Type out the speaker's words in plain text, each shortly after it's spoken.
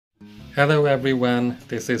Hello everyone,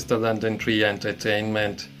 this is the London Tree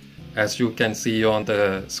Entertainment. As you can see on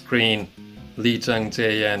the screen, Lee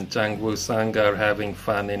Jung-Jae and Jung Woo-sung are having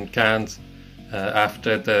fun in Cannes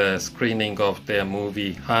after the screening of their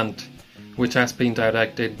movie Hunt, which has been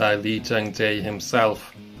directed by Lee Jung-Jae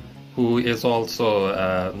himself, who is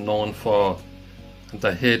also known for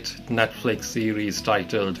the hit Netflix series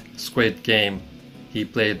titled Squid Game. He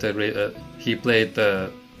played the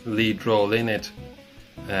lead role in it.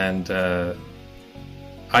 And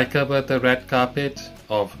I covered the red carpet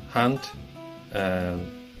of Hunt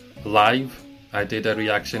live. I did a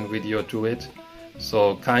reaction video to it,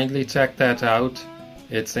 so kindly check that out.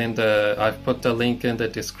 It's in I've put the link in the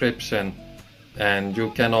description, and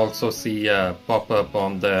you can also see a pop-up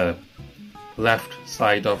on the left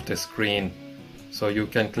side of the screen, so you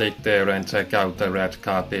can click there and check out the red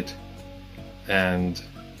carpet. And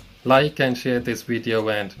like and share this video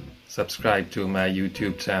and subscribe to my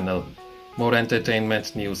YouTube channel. More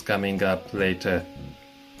entertainment news coming up later.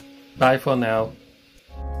 Bye for now.